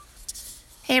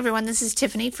Hey everyone, this is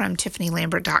Tiffany from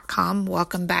TiffanyLambert.com.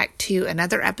 Welcome back to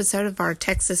another episode of our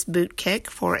Texas Boot Kick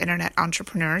for Internet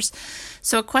Entrepreneurs.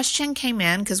 So a question came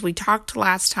in because we talked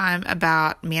last time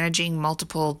about managing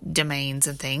multiple domains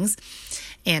and things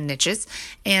and niches,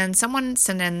 and someone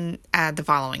sent in the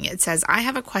following. It says, I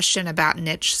have a question about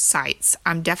niche sites.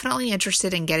 I'm definitely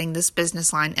interested in getting this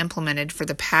business line implemented for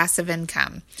the passive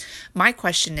income. My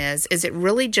question is it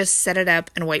really just set it up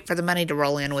and wait for the money to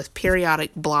roll in with periodic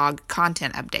blog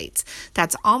content updates?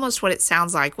 That's almost what it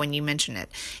sounds like when you mention it.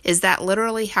 Is that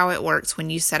literally how it works when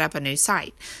you set up a new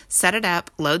site? Set it up,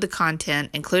 load the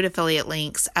content, include affiliate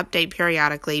links, update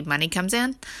periodically, money comes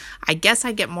in? I guess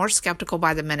I get more skeptical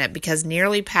by the minute because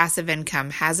nearly passive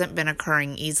income hasn't been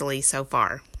occurring easily so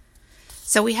far.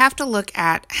 So we have to look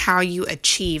at how you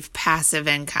achieve passive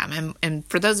income. And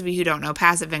for those of you who don't know,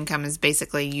 passive income is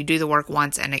basically you do the work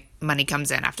once and money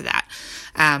comes in after that.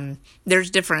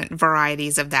 There's different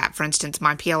varieties of that. For instance,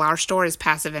 my PLR store is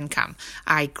passive income.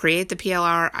 I create the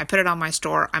PLR, I put it on my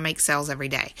store, I make sales every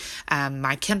day.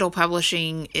 My Kindle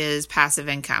publishing is passive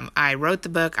income. I wrote the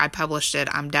book, I published it,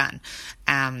 I'm done.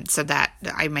 So that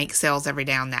I make sales every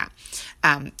day on that.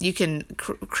 You can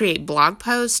create blog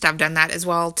posts. I've done that as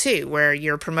well too, where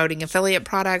you're promoting affiliate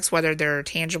products, whether they're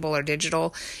tangible or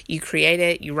digital. You create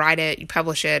it, you write it, you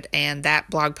publish it, and that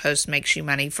blog post makes you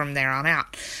money from there on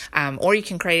out. Or you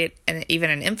can create even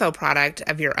an info product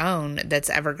of your own that's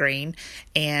evergreen.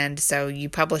 And so you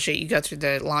publish it, you go through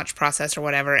the launch process or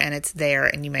whatever, and it's there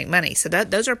and you make money. So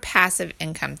those are passive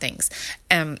income things,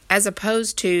 as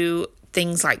opposed to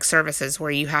things like services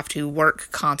where you have to work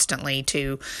constantly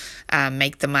to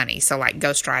make the money. So like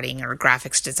ghostwriting or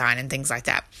graphics design and things like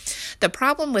that. The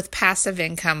problem with passive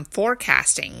income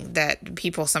forecasting that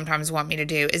people sometimes want me to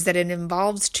do is that it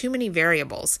involves too many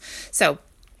variables. So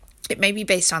it may be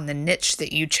based on the niche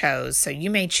that you chose. So you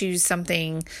may choose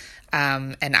something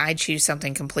and I choose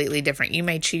something completely different. You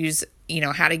may choose,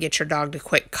 how to get your dog to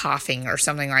quit coughing or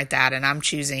something like that. And I'm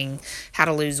choosing how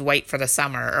to lose weight for the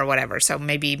summer or whatever. So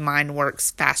maybe mine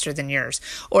works faster than yours.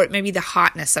 Or it may be the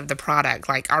hotness of the product.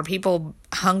 Like, are people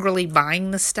hungrily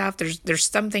buying the stuff? There's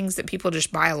some things that people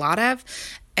just buy a lot of.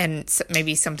 And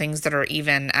maybe some things that are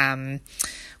even,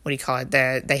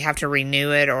 they have to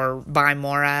renew it or buy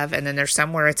more of. And then there's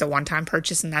some where it's a one-time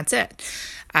purchase and that's it.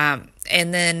 And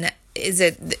then is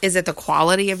it the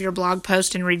quality of your blog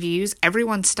post and reviews?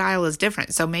 Everyone's style is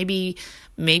different. So maybe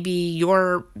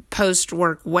your posts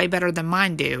work way better than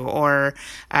mine do, or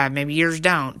maybe yours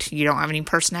don't. You don't have any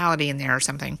personality in there or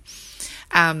something.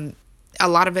 A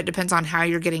lot of it depends on how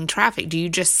you're getting traffic. Do you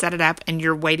just set it up and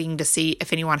you're waiting to see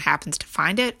if anyone happens to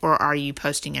find it? Or are you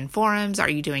posting in forums? Are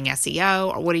you doing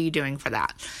SEO? Or what are you doing for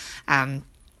that?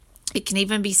 It can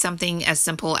even be something as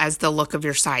simple as the look of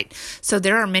your site. So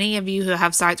there are many of you who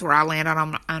have sites where I land on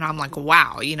them and I'm like,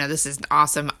 wow, this is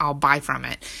awesome. I'll buy from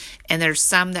it. And there's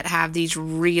some that have these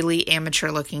really amateur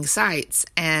looking sites.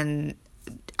 And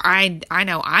I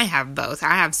know I have both.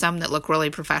 I have some that look really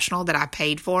professional that I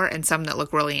paid for and some that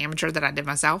look really amateur that I did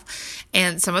myself.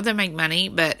 And some of them make money,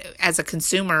 but as a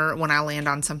consumer, when I land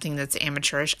on something that's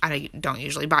amateurish, I don't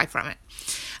usually buy from it.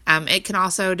 It can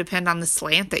also depend on the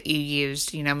slant that you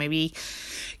used. Maybe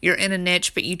you're in a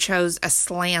niche, but you chose a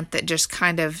slant that just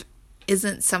kind of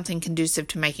isn't something conducive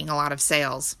to making a lot of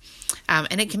sales.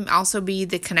 And it can also be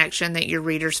the connection that your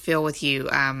readers feel with you.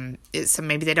 So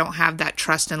maybe they don't have that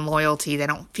trust and loyalty. They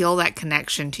don't feel that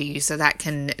connection to you. So that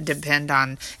can depend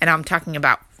on, and I'm talking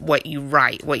about what you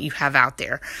write, what you have out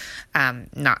there,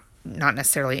 not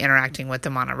necessarily interacting with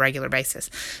them on a regular basis.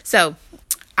 So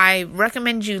I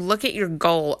recommend you look at your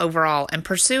goal overall and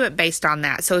pursue it based on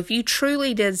that. So if you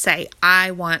truly did say,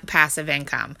 I want passive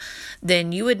income,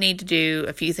 then you would need to do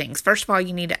a few things. First of all,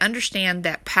 you need to understand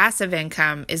that passive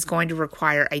income is going to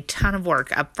require a ton of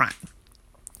work up front.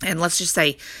 And let's just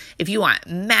say, if you want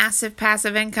massive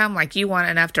passive income, like you want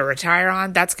enough to retire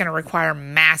on, that's going to require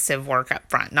massive work up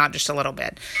front, not just a little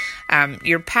bit.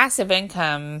 Your passive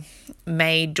income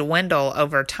may dwindle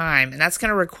over time, and that's going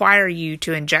to require you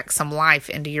to inject some life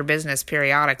into your business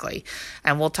periodically.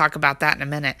 And we'll talk about that in a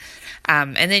minute.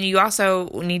 And then you also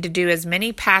need to do as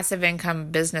many passive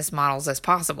income business models as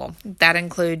possible. That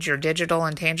includes your digital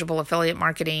and tangible affiliate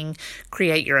marketing,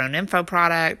 create your own info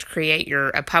product, create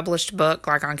a published book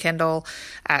like on Kindle,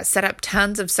 set up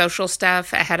tons of social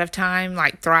stuff ahead of time,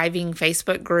 like thriving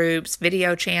Facebook groups,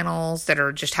 video channels that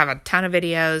just have a ton of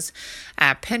videos,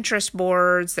 Pinterest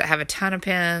boards that have a ton of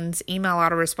pins, email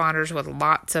autoresponders with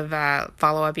lots of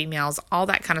follow-up emails. All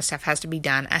that kind of stuff has to be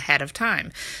done ahead of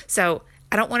time. So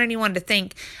I don't want anyone to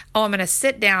think, I'm going to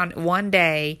sit down one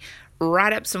day,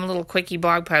 write up some little quickie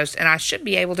blog posts, and I should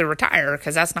be able to retire,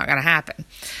 because that's not going to happen.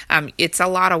 It's a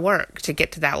lot of work to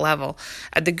get to that level.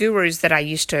 The gurus that I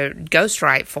used to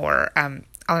ghostwrite for,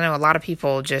 I don't know, a lot of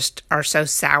people just are so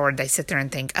soured. They sit there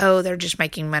and think, oh, they're just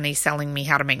making money selling me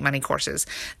how to make money courses.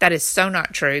 That is so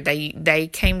not true. They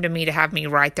came to me to have me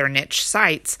write their niche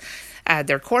sites,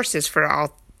 their courses for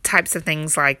all types of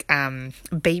things like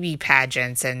baby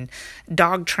pageants and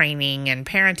dog training and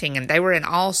parenting, and they were in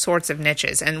all sorts of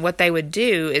niches. And what they would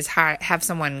do is have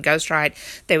someone ghostwrite.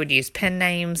 They would use pen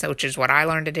names, which is what I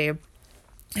learned to do.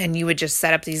 And you would just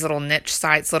set up these little niche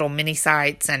sites, little mini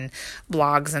sites and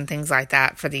blogs and things like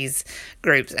that for these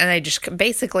groups. And they just,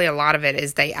 basically a lot of it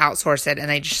is they outsource it and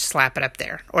they just slap it up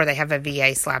there. Or they have a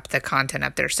VA slap the content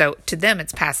up there. So to them,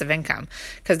 it's passive income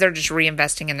because they're just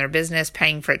reinvesting in their business,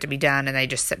 paying for it to be done, and they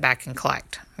just sit back and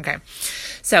collect. Okay.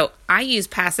 So I use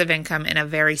passive income in a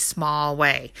very small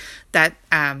way. That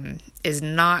is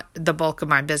not the bulk of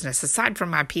my business, aside from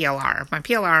my PLR. My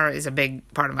PLR is a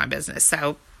big part of my business.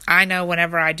 So I know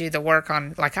whenever I do the work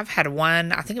on, like I've had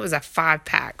one, I think it was a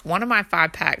 5-pack. One of my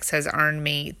 5-packs has earned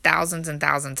me thousands and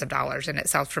thousands of dollars, and it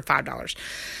sells for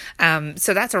 $5.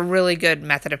 So that's a really good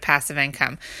method of passive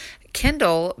income.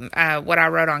 Kindle, what I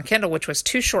wrote on Kindle, which was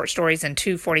 2 short stories and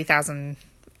 2 40,000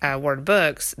 word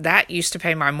books, that used to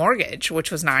pay my mortgage,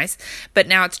 which was nice, but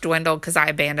now it's dwindled because I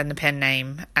abandoned the pen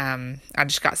name. I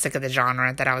just got sick of the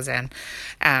genre that I was in.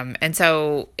 And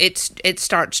so it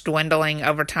starts dwindling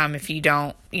over time if you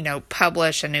don't,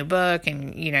 publish a new book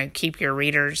and, keep your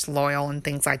readers loyal and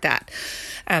things like that.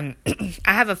 I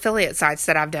have affiliate sites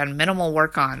that I've done minimal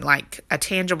work on, like a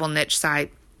tangible niche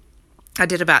site. I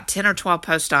did about 10 or 12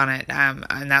 posts on it,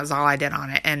 and that was all I did on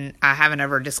it. And I haven't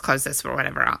ever disclosed this or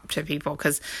whatever to people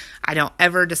because I don't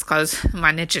ever disclose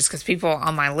my niches because people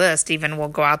on my list even will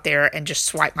go out there and just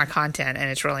swipe my content, and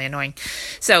it's really annoying.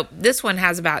 So this one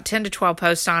has about 10 to 12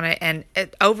 posts on it, and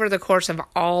over the course of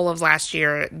all of last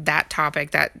year, that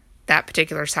topic, that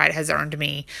particular site has earned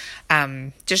me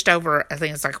just over, I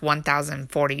think it's like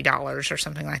 $1,040 or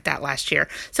something like that last year.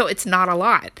 So it's not a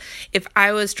lot. If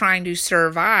I was trying to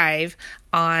survive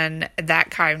on that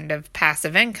kind of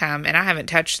passive income, and I haven't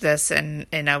touched this in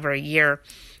over a year,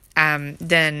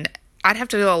 then I'd have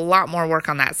to do a lot more work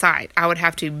on that site. I would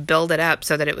have to build it up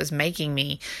so that it was making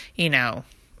me,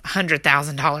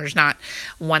 $100,000, not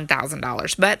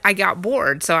 $1,000. But I got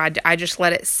bored, so I just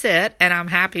let it sit, and I'm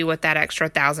happy with that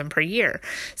extra $1,000 per year.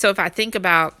 So if I think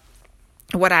about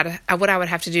what I would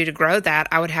have to do to grow that,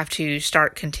 I would have to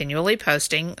start continually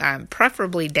posting,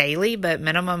 preferably daily, but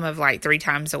minimum of like 3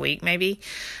 times a week, maybe.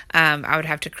 I would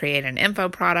have to create an info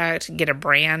product, get a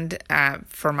brand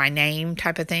for my name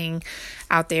type of thing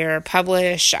out there,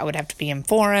 publish. I would have to be in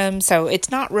forums. So it's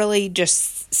not really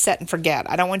just set and forget.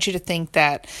 I don't want you to think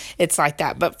that it's like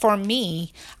that. But for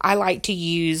me, I like to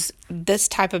use this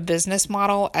type of business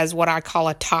model as what I call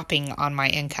a topping on my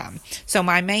income. So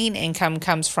my main income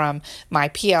comes from my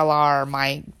PLR,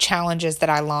 my challenges that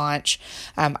I launch.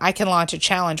 I can launch a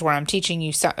challenge where I'm teaching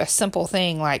you a simple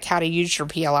thing like how to use your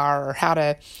PLR or how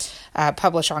to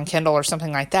publish on Kindle or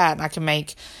something like that. And I can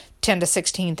make 10 to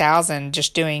 16,000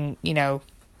 just doing,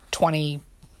 20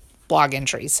 blog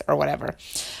entries or whatever,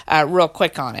 real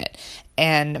quick on it.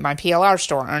 And my PLR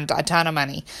store earned a ton of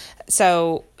money.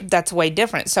 So that's way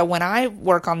different. So when I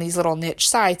work on these little niche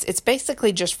sites, it's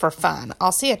basically just for fun.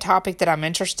 I'll see a topic that I'm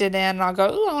interested in, and I'll go,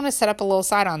 I want to set up a little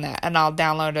site on that. And I'll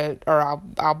download it, or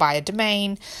I'll buy a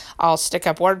domain, I'll stick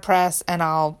up WordPress, and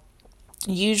I'll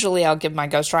give my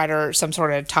ghostwriter some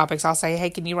sort of topics. I'll say,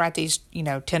 hey, can you write these,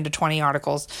 10 to 20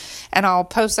 articles? And I'll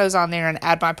post those on there and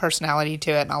add my personality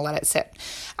to it, and I'll let it sit.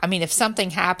 I mean, if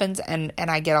something happens and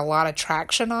I get a lot of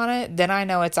traction on it, then I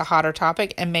know it's a hotter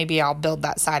topic, and maybe I'll build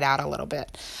that site out a little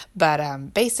bit.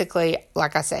 But basically,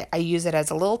 like I say, I use it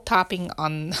as a little topping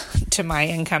on to my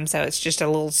income, so it's just a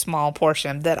little small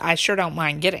portion that I sure don't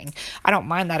mind getting. I don't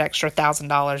mind that extra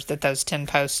 $1,000 that those 10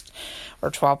 posts or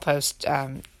 12 posts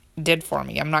did for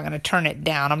me. I'm not going to turn it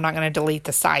down. I'm not going to delete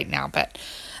the site now, but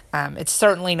it's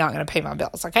certainly not going to pay my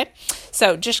bills. Okay.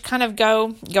 So just kind of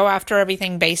go after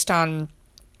everything based on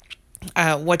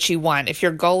what you want. If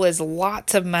your goal is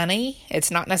lots of money, it's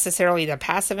not necessarily the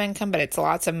passive income, but it's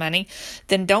lots of money,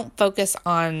 then don't focus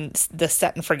on the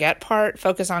set and forget part.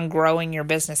 Focus on growing your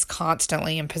business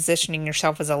constantly and positioning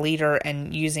yourself as a leader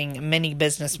and using many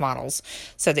business models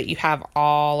so that you have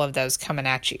all of those coming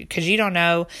at you. Because you don't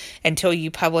know until you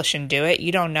publish and do it,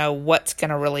 you don't know what's going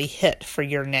to really hit for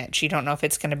your niche. You don't know if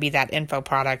it's going to be that info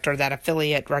product or that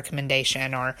affiliate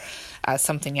recommendation or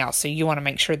something else. So you want to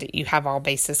make sure that you have all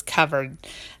bases covered covered,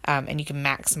 and you can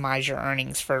maximize your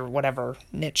earnings for whatever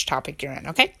niche topic you're in.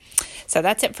 Okay, so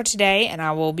that's it for today, and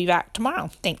I will be back tomorrow.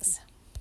 Thanks.